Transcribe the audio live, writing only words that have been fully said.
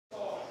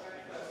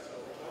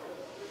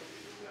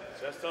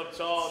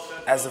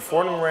As the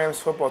Fordham Rams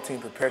football team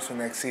prepares for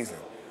next season,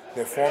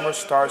 their former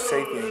star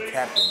safety and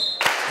captain,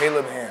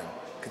 Caleb Ham,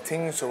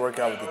 continues to work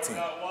out with the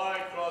team.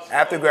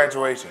 After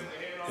graduation,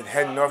 he'll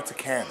head north to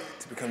Canada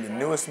to become the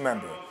newest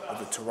member of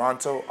the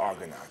Toronto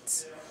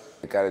Argonauts.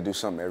 You got to do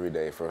something every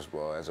day, first of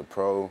all. As a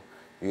pro,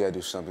 you got to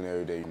do something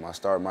every day. I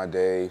start my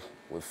day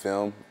with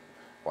film,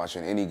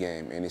 watching any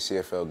game, any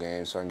CFL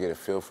game, so I can get a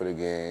feel for the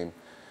game,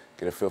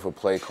 get a feel for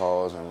play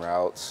calls and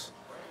routes.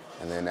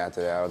 And then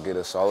after that, I'll get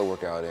a solid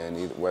workout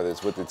in, whether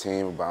it's with the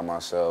team or by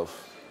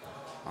myself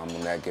on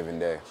that given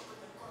day.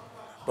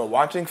 But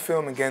watching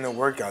film and getting a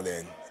workout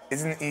in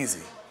isn't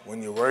easy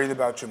when you're worried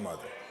about your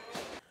mother.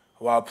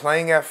 While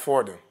playing at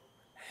Fordham,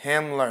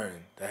 Ham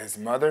learned that his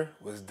mother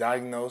was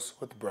diagnosed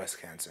with breast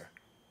cancer.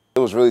 It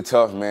was really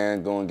tough,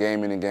 man, going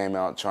game in and game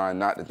out, trying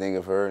not to think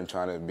of her and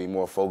trying to be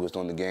more focused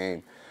on the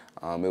game.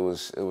 It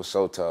was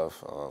so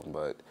tough,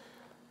 but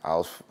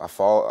I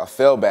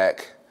fell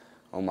back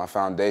on my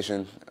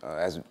foundation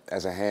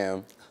as a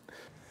Ham.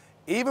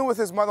 Even with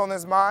his mother on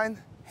his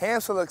mind, Ham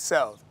still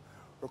excelled,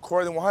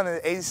 recording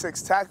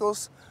 186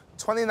 tackles,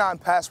 29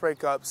 pass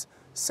breakups,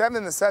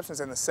 7 interceptions,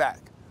 and a sack.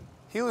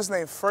 He was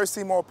named First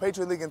Team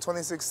All-Patriot League in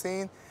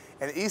 2016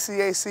 and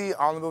ECAC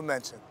Honorable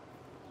Mention.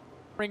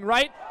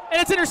 Right,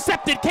 and it's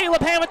intercepted.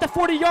 Caleb Ham at the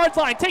 40-yard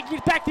line, taking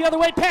it back the other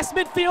way, past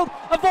midfield,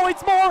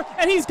 avoids more,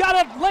 and he's got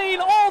a lane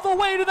all the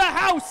way to the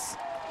house.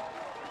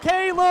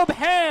 Caleb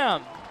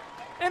Ham,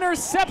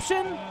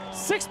 interception,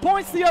 6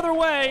 points the other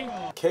way.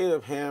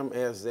 Caleb Ham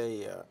as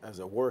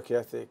a work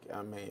ethic,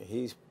 I mean,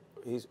 he's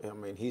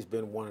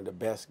been one of the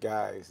best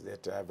guys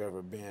that I've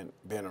ever been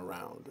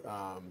around.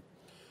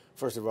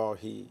 First of all,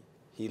 he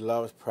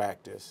loves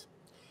practice,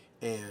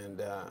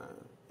 and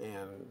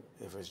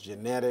if it's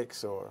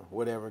genetics or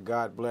whatever,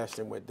 God blessed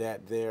him with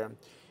that there.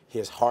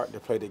 His heart to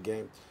play the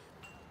game.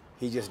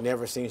 He just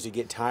never seems to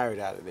get tired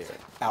out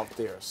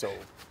there.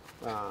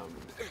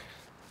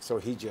 So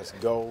he just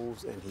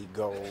goes and he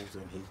goes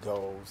and he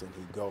goes and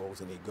he goes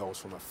and he goes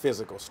from a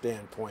physical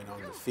standpoint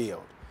on the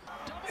field.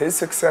 His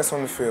success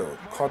on the field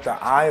caught the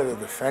eye of the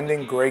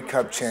defending Grey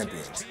Cup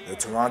champions, the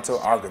Toronto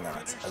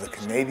Argonauts of the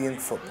Canadian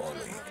Football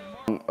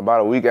League.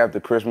 About a week after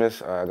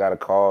Christmas, I got a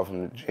call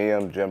from the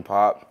GM, Jim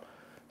Pop,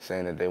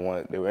 saying that they were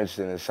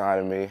interested in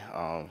signing me.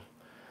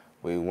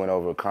 We went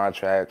over a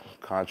contract.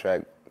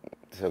 Contract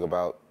took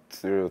about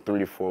 3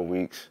 to 4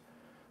 weeks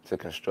to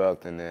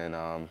construct, and then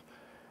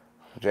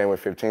January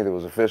 15th, it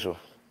was official.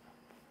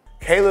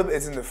 Caleb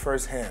isn't the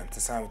first Ham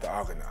to sign with the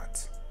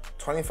Argonauts.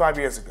 25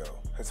 years ago,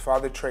 his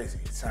father Tracy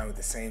signed with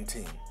the same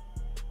team.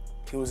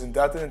 He was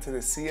inducted into the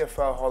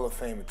CFL Hall of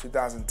Fame in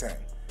 2010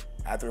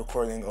 after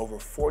recording over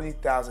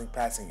 40,000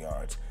 passing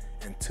yards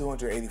and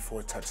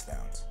 284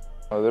 touchdowns.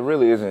 There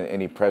really isn't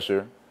any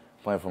pressure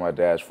playing for my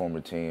dad's former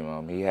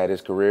team. He had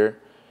his career,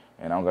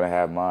 and I'm going to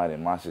have mine,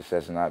 and my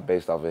success is not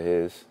based off of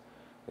his.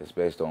 It's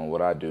based on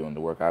what I do and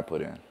the work I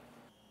put in.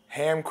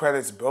 Ham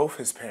credits both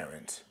his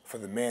parents for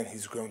the man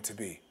he's grown to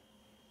be.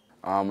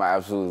 I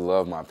absolutely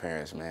love my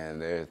parents, man.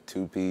 They're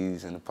 2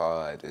 peas in a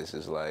pod. It's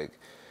just like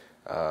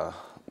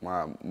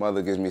my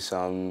mother gives me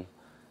something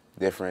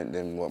different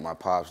than what my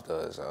pops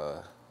does.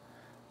 I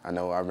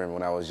remember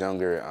when I was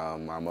younger,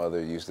 my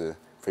mother used to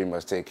pretty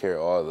much take care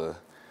of all the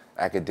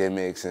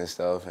academics and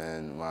stuff,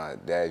 and my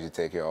dad used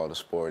to take care of all the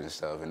sports and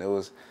stuff, and it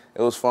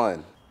was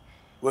fun.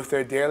 With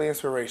their daily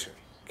inspiration,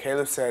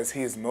 Caleb says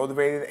he is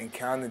motivated and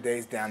counting the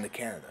days down to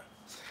Canada.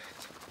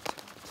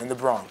 In the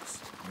Bronx,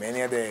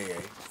 Emmanuel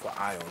Adeyeye for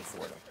Eye on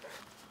Fordham.